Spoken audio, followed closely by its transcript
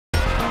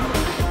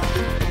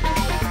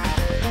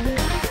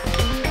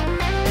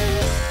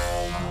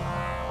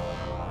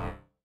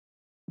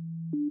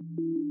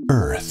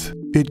Earth.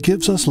 It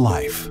gives us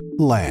life,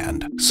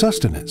 land,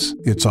 sustenance.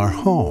 It's our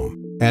home.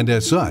 And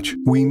as such,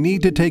 we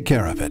need to take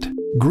care of it.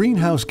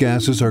 Greenhouse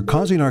gases are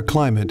causing our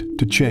climate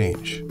to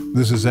change.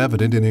 This is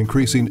evident in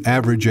increasing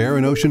average air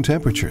and ocean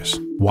temperatures,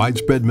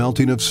 widespread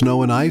melting of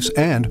snow and ice,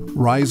 and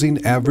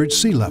rising average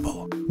sea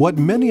level. What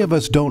many of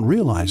us don't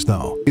realize,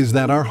 though, is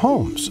that our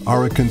homes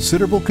are a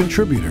considerable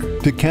contributor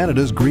to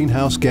Canada's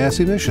greenhouse gas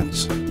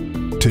emissions.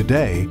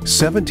 Today,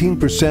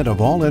 17% of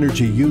all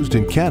energy used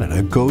in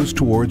Canada goes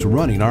towards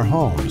running our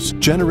homes,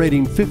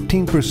 generating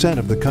 15%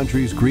 of the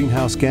country's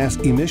greenhouse gas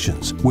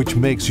emissions, which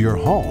makes your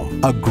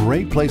home a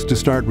great place to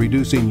start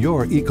reducing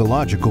your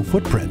ecological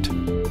footprint.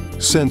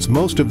 Since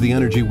most of the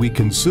energy we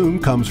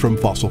consume comes from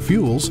fossil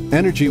fuels,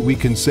 energy we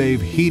can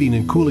save heating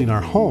and cooling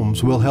our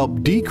homes will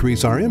help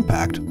decrease our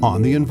impact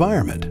on the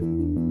environment.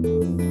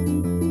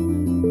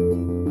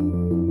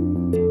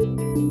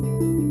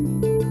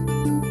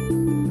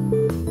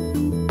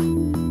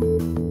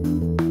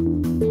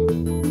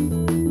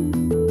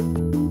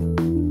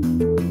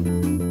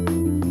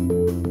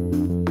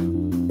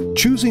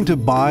 Choosing to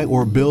buy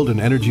or build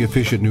an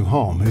energy-efficient new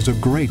home is a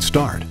great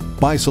start.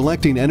 By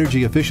selecting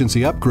energy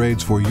efficiency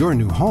upgrades for your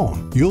new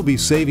home, you'll be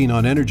saving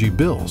on energy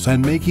bills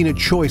and making a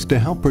choice to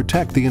help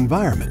protect the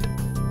environment.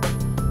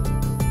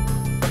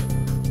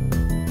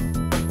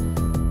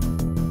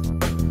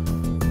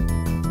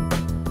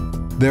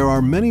 There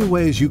are many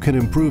ways you can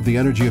improve the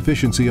energy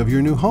efficiency of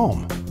your new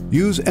home.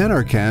 Use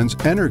Enercan's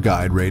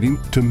EnerGuide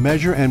rating to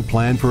measure and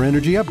plan for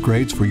energy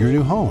upgrades for your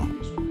new home.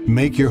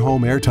 Make your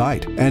home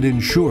airtight and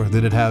ensure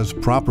that it has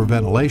proper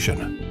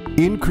ventilation.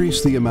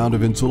 Increase the amount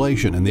of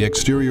insulation in the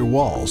exterior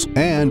walls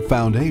and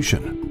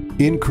foundation.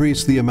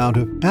 Increase the amount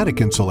of attic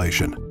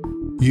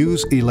insulation.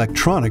 Use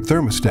electronic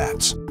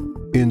thermostats.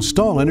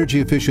 Install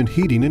energy-efficient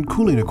heating and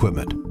cooling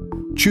equipment.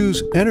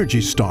 Choose Energy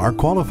Star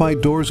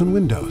qualified doors and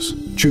windows.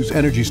 Choose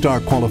Energy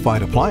Star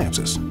qualified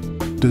appliances.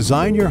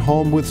 Design your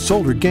home with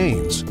solar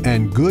gains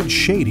and good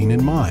shading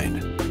in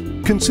mind.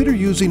 Consider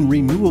using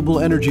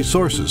renewable energy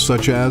sources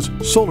such as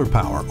solar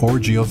power or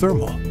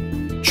geothermal.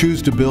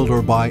 Choose to build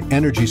or buy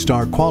Energy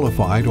Star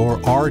qualified or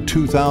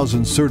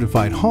R2000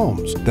 certified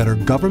homes that are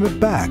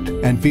government-backed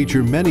and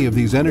feature many of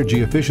these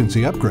energy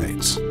efficiency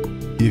upgrades.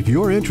 If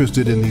you're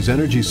interested in these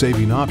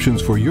energy-saving options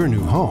for your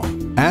new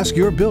home, ask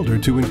your builder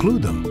to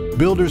include them.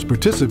 Builders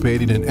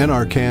participating in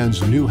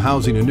Enercan's new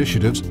housing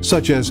initiatives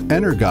such as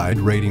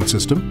EnerGuide rating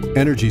system,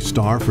 Energy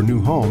Star for new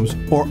homes,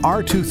 or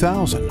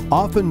R2000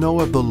 often know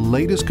of the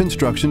latest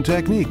construction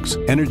techniques,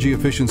 energy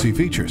efficiency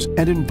features,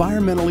 and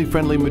environmentally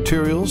friendly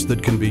materials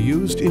that can be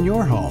used in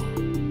your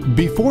home.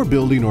 Before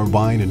building or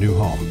buying a new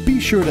home, be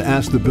sure to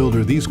ask the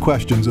builder these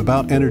questions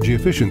about energy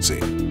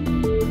efficiency.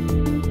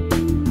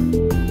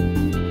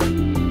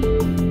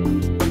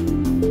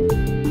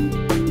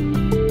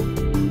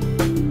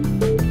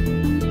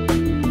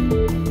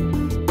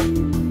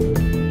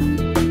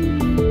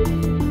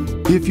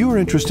 If you're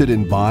interested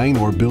in buying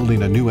or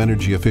building a new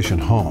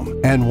energy-efficient home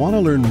and want to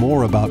learn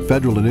more about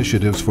federal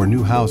initiatives for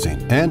new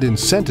housing and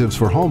incentives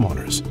for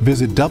homeowners,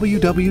 visit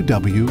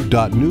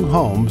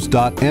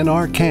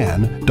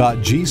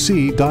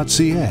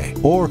www.newhomes.nrcan.gc.ca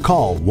or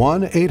call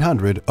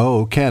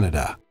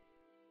 1-800-0-CANADA.